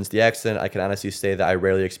 years since the accident, I can honestly say that I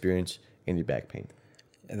rarely experience any back pain."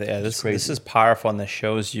 Yeah, this is powerful, and this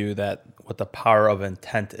shows you that what the power of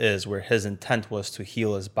intent is, where his intent was to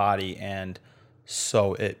heal his body, and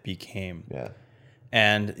so it became. Yeah.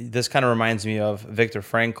 And this kind of reminds me of Viktor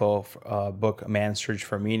Frankl, book Man's Search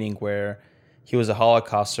for Meaning, where he was a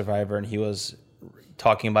Holocaust survivor, and he was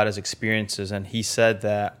talking about his experiences, and he said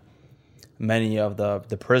that many of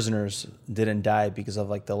the prisoners didn't die because of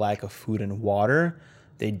like the lack of food and water.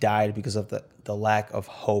 They died because of the lack of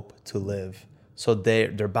hope to live. So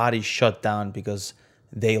their bodies shut down because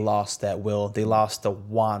they lost that will. They lost the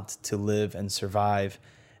want to live and survive.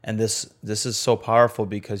 And this is so powerful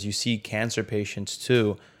because you see cancer patients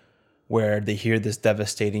too, where they hear this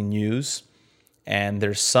devastating news, and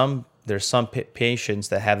there's some patients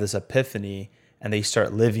that have this epiphany and they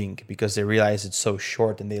start living because they realize it's so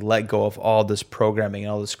short, and they let go of all this programming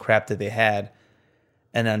and all this crap that they had.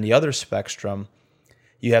 And on the other spectrum,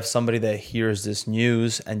 you have somebody that hears this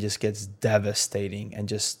news and just gets devastating, and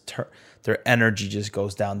just their energy just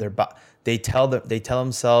goes down. They tell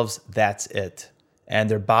themselves that's it, and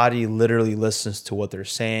their body literally listens to what they're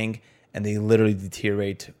saying, and they literally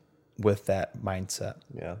deteriorate with that mindset.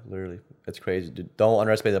 Yeah, literally, it's crazy. Dude, don't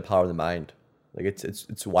underestimate the power of the mind. Like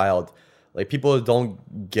it's wild. Like people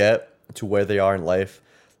don't get to where they are in life.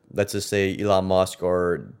 Let's just say Elon Musk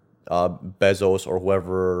or Bezos or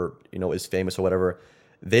whoever is famous or whatever.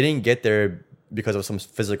 They didn't get there because of some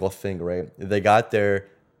physical thing, right? They got there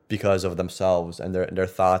because of themselves and their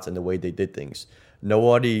thoughts and the way they did things.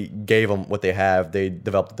 Nobody gave them what they have. They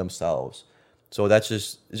developed it themselves. So it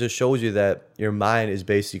just shows you that your mind is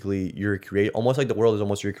basically your create. Almost like the world is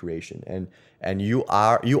almost your creation, and you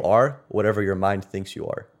are whatever your mind thinks you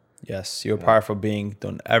are. Yes, you're a powerful being.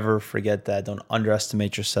 Don't ever forget that. Don't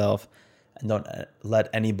underestimate yourself, and don't let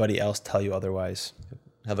anybody else tell you otherwise.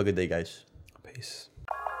 Have a good day, guys. Peace.